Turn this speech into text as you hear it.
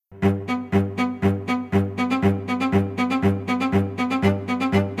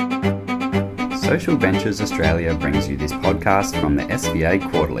Social Ventures Australia brings you this podcast from the SVA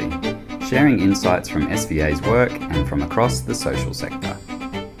Quarterly, sharing insights from SVA's work and from across the social sector.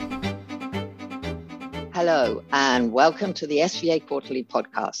 Hello, and welcome to the SVA Quarterly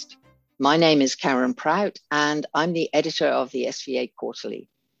podcast. My name is Karen Prout, and I'm the editor of the SVA Quarterly.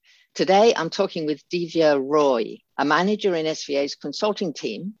 Today, I'm talking with Divya Roy, a manager in SVA's consulting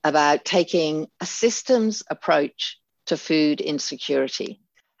team, about taking a systems approach to food insecurity.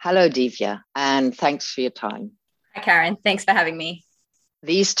 Hello, Divya, and thanks for your time. Hi, Karen. Thanks for having me.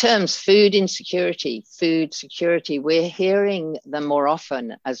 These terms, food insecurity, food security, we're hearing them more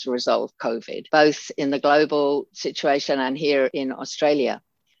often as a result of COVID, both in the global situation and here in Australia.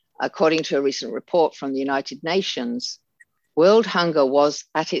 According to a recent report from the United Nations, world hunger was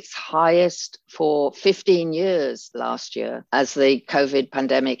at its highest for 15 years last year as the COVID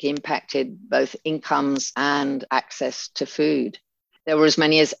pandemic impacted both incomes and access to food. There were as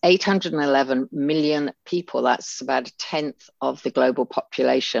many as 811 million people, that's about a tenth of the global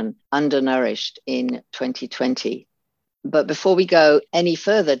population, undernourished in 2020. But before we go any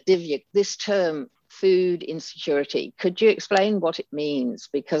further, Divya, this term, food insecurity, could you explain what it means?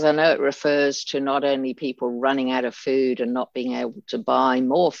 Because I know it refers to not only people running out of food and not being able to buy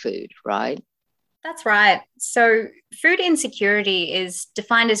more food, right? That's right. So food insecurity is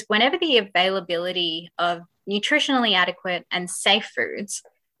defined as whenever the availability of nutritionally adequate and safe foods,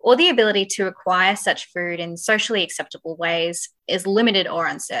 or the ability to acquire such food in socially acceptable ways, is limited or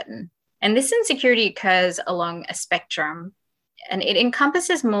uncertain. And this insecurity occurs along a spectrum, and it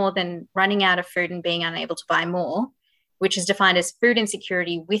encompasses more than running out of food and being unable to buy more, which is defined as food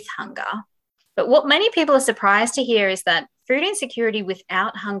insecurity with hunger. But what many people are surprised to hear is that food insecurity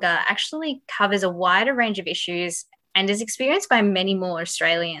without hunger actually covers a wider range of issues and is experienced by many more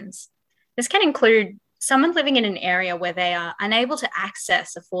Australians. This can include someone living in an area where they are unable to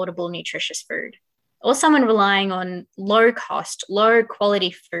access affordable, nutritious food, or someone relying on low-cost,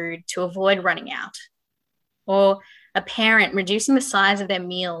 low-quality food to avoid running out, or a parent reducing the size of their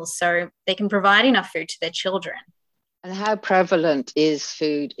meals so they can provide enough food to their children. And how prevalent is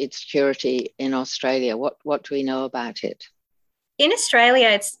food insecurity in Australia? What do we know about it? In Australia,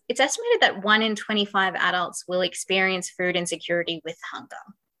 it's estimated that 1 in 25 adults will experience food insecurity with hunger.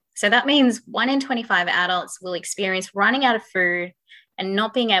 So that means 1 in 25 adults will experience running out of food and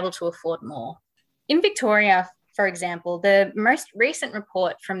not being able to afford more. In Victoria, for example, the most recent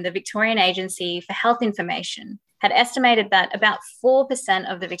report from the Victorian Agency for Health Information had estimated that about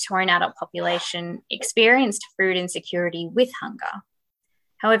 4% of the Victorian adult population experienced food insecurity with hunger.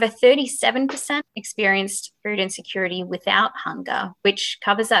 However, 37% experienced food insecurity without hunger, which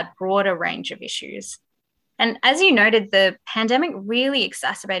covers that broader range of issues. And as you noted, the pandemic really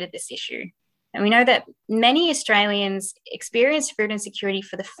exacerbated this issue. And we know that many Australians experienced food insecurity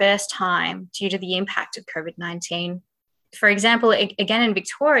for the first time due to the impact of COVID-19. For example, again in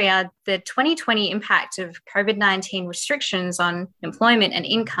Victoria, the 2020 impact of COVID-19 restrictions on employment and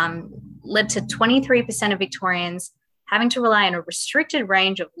income led to 23% of Victorians having to rely on a restricted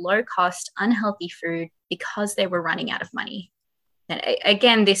range of low-cost, unhealthy food because they were running out of money. And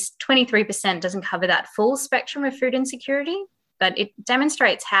again, this 23% doesn't cover that full spectrum of food insecurity, but it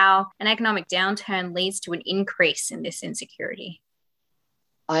demonstrates how an economic downturn leads to an increase in this insecurity.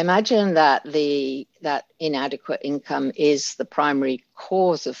 I imagine that that inadequate income is the primary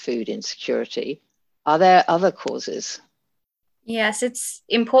cause of food insecurity. Are there other causes? Yes, it's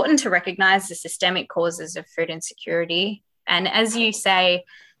important to recognise the systemic causes of food insecurity. And as you say,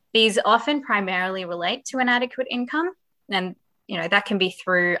 these often primarily relate to inadequate income. And that can be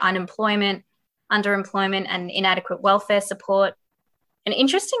through unemployment, underemployment, and inadequate welfare support. And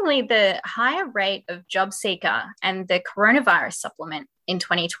interestingly, the higher rate of job seeker and the coronavirus supplement in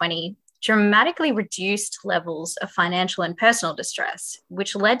 2020 dramatically reduced levels of financial and personal distress,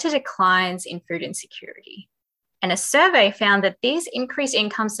 which led to declines in food insecurity. And a survey found that these increased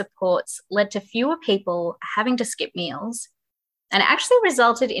income supports led to fewer people having to skip meals, and actually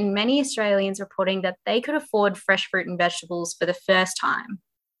resulted in many Australians reporting that they could afford fresh fruit and vegetables for the first time.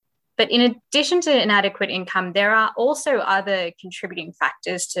 But in addition to inadequate income, there are also other contributing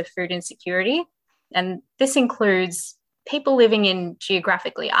factors to food insecurity. And this includes people living in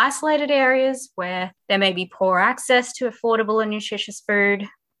geographically isolated areas where there may be poor access to affordable and nutritious food,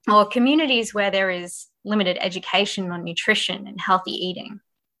 or communities where there is limited education on nutrition and healthy eating.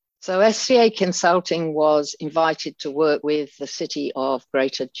 So SVA Consulting was invited to work with the city of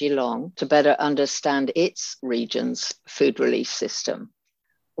Greater Geelong to better understand its region's food relief system.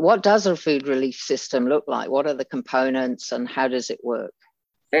 What does a food relief system look like? What are the components and how does it work?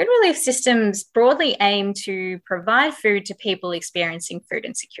 Food relief systems broadly aim to provide food to people experiencing food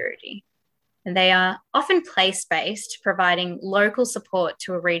insecurity. And they are often place-based, providing local support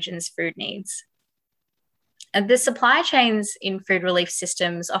to a region's food needs. And the supply chains in food relief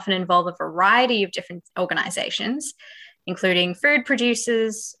systems often involve a variety of different organisations, including food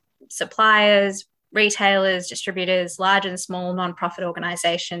producers, suppliers, retailers, distributors, large and small non-profit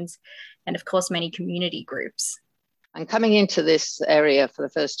organisations, and of course, many community groups. And coming into this area for the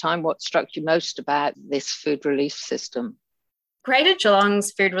first time, what struck you most about this food relief system? Greater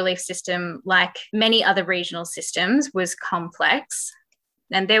Geelong's food relief system, like many other regional systems, was complex.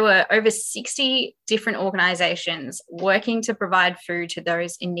 And there were over 60 different organisations working to provide food to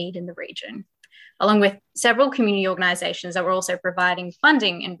those in need in the region, along with several community organisations that were also providing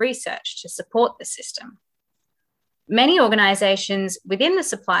funding and research to support the system. Many organisations within the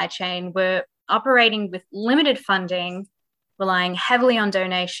supply chain were operating with limited funding, relying heavily on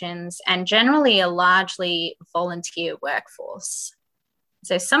donations, and generally a largely volunteer workforce.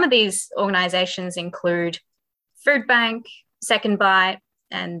 So some of these organisations include Food Bank, Second Bite,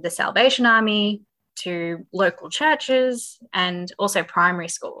 and the Salvation Army, to local churches and also primary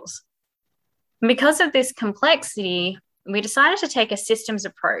schools. And because of this complexity, we decided to take a systems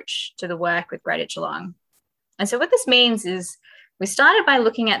approach to the work with Greater Geelong. And so what this means is we started by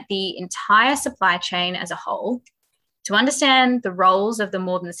looking at the entire supply chain as a whole to understand the roles of the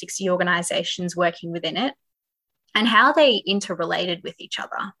more than 60 organisations working within it and how they interrelated with each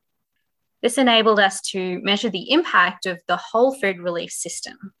other. This enabled us to measure the impact of the whole food relief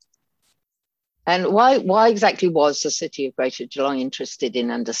system. And why exactly was the City of Greater Geelong interested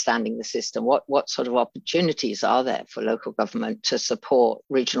in understanding the system? What sort of opportunities are there for local government to support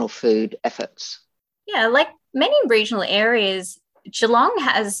regional food efforts? Yeah, like many regional areas, Geelong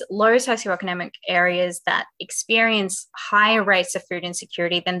has low socioeconomic areas that experience higher rates of food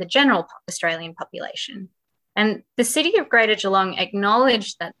insecurity than the general Australian population. And the City of Greater Geelong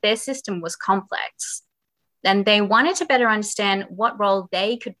acknowledged that their system was complex, and they wanted to better understand what role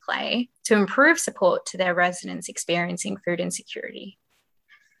they could play to improve support to their residents experiencing food insecurity.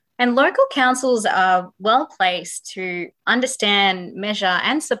 And local councils are well placed to understand, measure,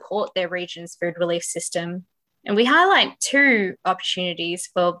 and support their region's food relief system. And we highlight two opportunities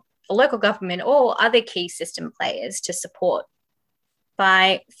for local government or other key system players to support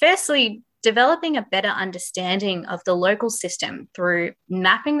by firstly developing a better understanding of the local system through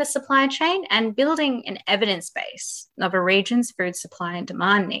mapping the supply chain and building an evidence base of a region's food supply and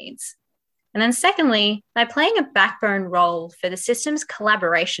demand needs. And then secondly, by playing a backbone role for the system's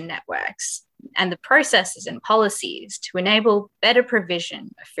collaboration networks and the processes and policies to enable better provision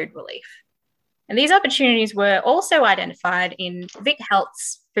of food relief. And these opportunities were also identified in Vic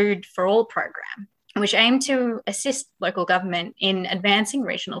Health's Food for All program, which aim to assist local government in advancing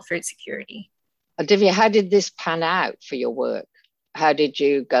regional food security. Divya, how did this pan out for your work? How did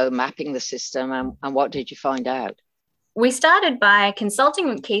you go mapping the system and what did you find out? We started by consulting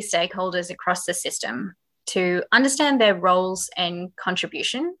with key stakeholders across the system to understand their roles and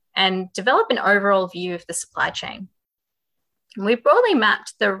contribution and develop an overall view of the supply chain. We broadly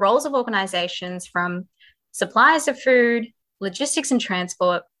mapped the roles of organisations from suppliers of food, logistics and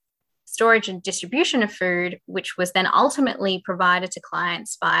transport, storage and distribution of food, which was then ultimately provided to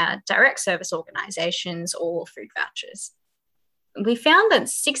clients via direct service organisations or food vouchers. We found that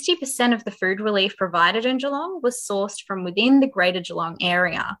 60% of the food relief provided in Geelong was sourced from within the Greater Geelong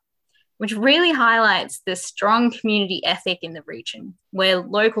area, which really highlights the strong community ethic in the region, where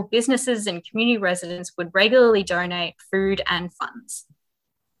local businesses and community residents would regularly donate food and funds.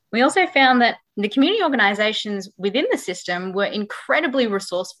 We also found that the community organisations within the system were incredibly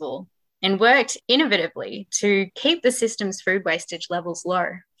resourceful and worked innovatively to keep the system's food wastage levels low.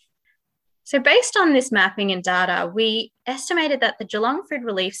 So based on this mapping and data, we estimated that the Geelong Food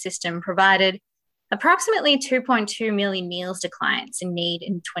Relief System provided approximately 2.2 million meals to clients in need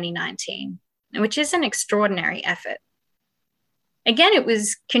in 2019, which is an extraordinary effort. Again, it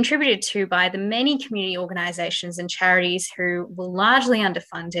was contributed to by the many community organisations and charities who were largely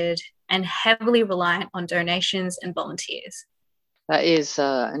underfunded and heavily reliant on donations and volunteers. That is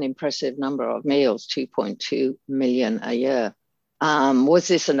an impressive number of meals, 2.2 million a year. Was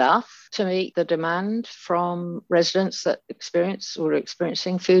this enough to meet the demand from residents that were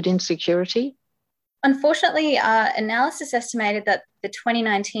experiencing food insecurity? Unfortunately, our analysis estimated that the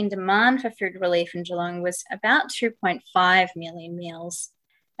 2019 demand for food relief in Geelong was about 2.5 million meals,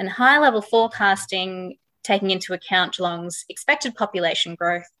 and high-level forecasting, taking into account Geelong's expected population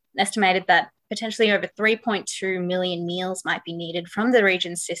growth, estimated that potentially over 3.2 million meals might be needed from the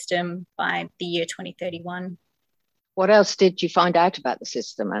region's system by the year 2031. What else did you find out about the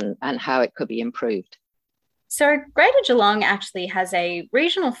system and how it could be improved? So Greater Geelong actually has a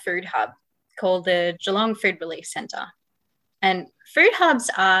regional food hub called the Geelong Food Relief Centre. And food hubs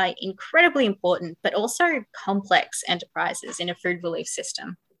are incredibly important, but also complex enterprises in a food relief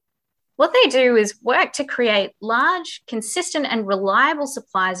system. What they do is work to create large, consistent and reliable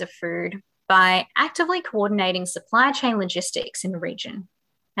supplies of food by actively coordinating supply chain logistics in the region.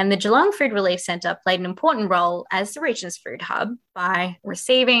 And the Geelong Food Relief Centre played an important role as the region's food hub by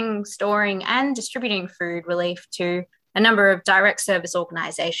receiving, storing and distributing food relief to a number of direct service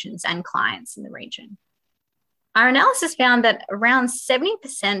organisations and clients in the region. Our analysis found that around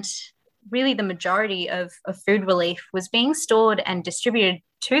 70%, really the majority of food relief, was being stored and distributed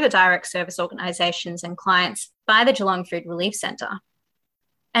to the direct service organisations and clients by the Geelong Food Relief Centre.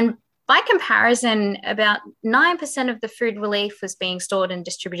 And by comparison, about 9% of the food relief was being stored and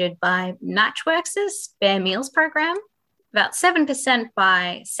distributed by Matchworks' Bare Meals program, about 7%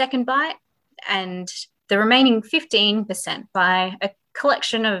 by Second Bite, and the remaining 15% by a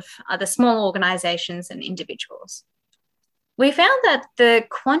collection of other small organisations and individuals. We found that the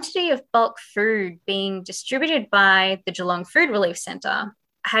quantity of bulk food being distributed by the Geelong Food Relief Centre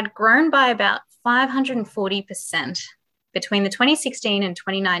had grown by about 540% between the 2016 and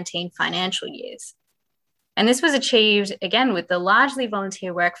 2019 financial years. And this was achieved, again, with the largely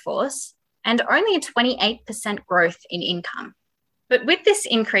volunteer workforce and only a 28% growth in income. But with this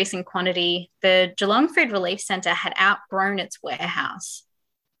increase in quantity, the Geelong Food Relief Centre had outgrown its warehouse.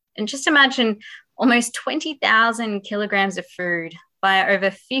 And just imagine almost 20,000 kilograms of food via over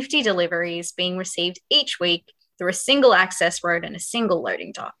 50 deliveries being received each week through a single access road and a single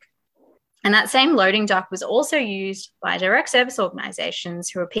loading dock. And that same loading dock was also used by direct service organisations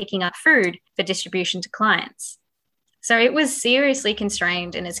who were picking up food for distribution to clients. So it was seriously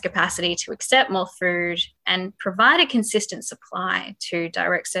constrained in its capacity to accept more food and provide a consistent supply to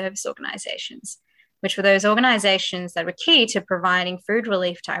direct service organisations, which were those organisations that were key to providing food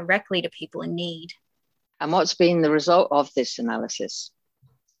relief directly to people in need. And what's been the result of this analysis?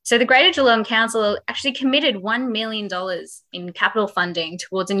 So the Greater Geelong Council actually committed $1 million in capital funding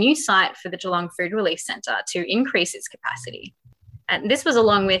towards a new site for the Geelong Food Relief Centre to increase its capacity. And this was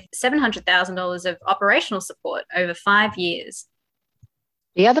along with $700,000 of operational support over 5 years.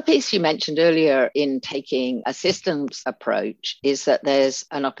 The other piece you mentioned earlier in taking a systems approach is that there's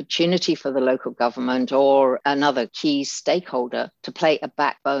an opportunity for the local government or another key stakeholder to play a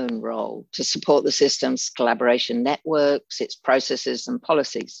backbone role to support the system's collaboration networks, its processes and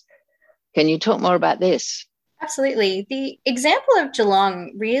policies. Can you talk more about this? Absolutely. The example of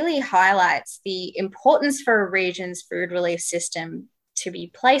Geelong really highlights the importance for a region's food relief system to be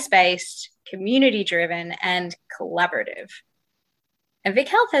place-based, community-driven and collaborative. And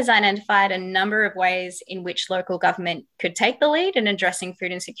VicHealth has identified a number of ways in which local government could take the lead in addressing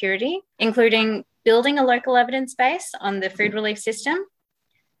food insecurity, including building a local evidence base on the food relief system,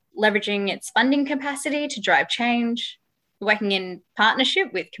 leveraging its funding capacity to drive change, working in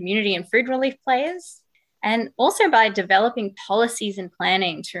partnership with community and food relief players, and also by developing policies and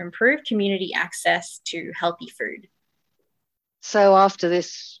planning to improve community access to healthy food. So after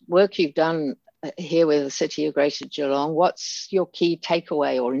this work you've done here with the City of Greater Geelong, what's your key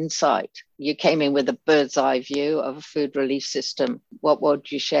takeaway or insight? You came in with a bird's eye view of a food relief system. What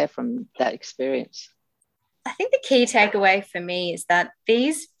would you share from that experience? I think the key takeaway for me is that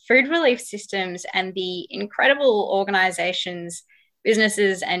these food relief systems and the incredible organisations,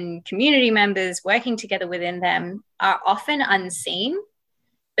 businesses and community members working together within them are often unseen,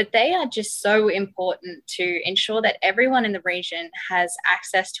 but they are just so important to ensure that everyone in the region has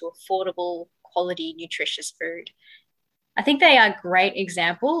access to affordable, quality, nutritious food. I think they are great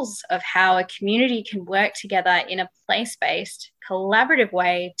examples of how a community can work together in a place-based, collaborative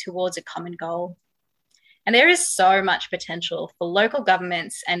way towards a common goal. And there is so much potential for local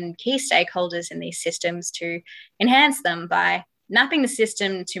governments and key stakeholders in these systems to enhance them by mapping the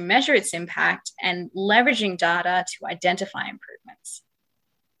system to measure its impact and leveraging data to identify improvements.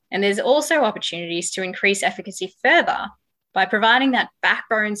 And there's also opportunities to increase efficacy further by providing that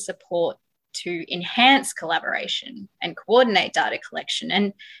backbone support to enhance collaboration and coordinate data collection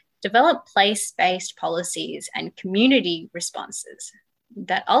and develop place-based policies and community responses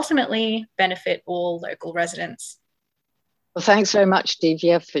that ultimately benefit all local residents. Well, thanks very much,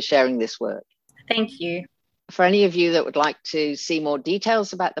 Divya, for sharing this work. Thank you. For any of you that would like to see more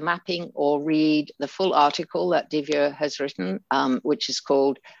details about the mapping or read the full article that Divya has written, which is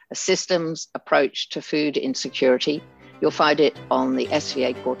called A Systems Approach to Food Insecurity, you'll find it on the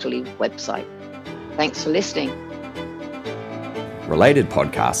SVA Quarterly website. Thanks for listening. Related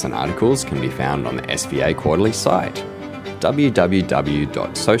podcasts and articles can be found on the SVA Quarterly site,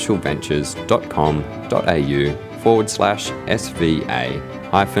 www.socialventures.com.au/SVA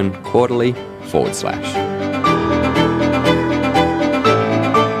sva-quarterly/.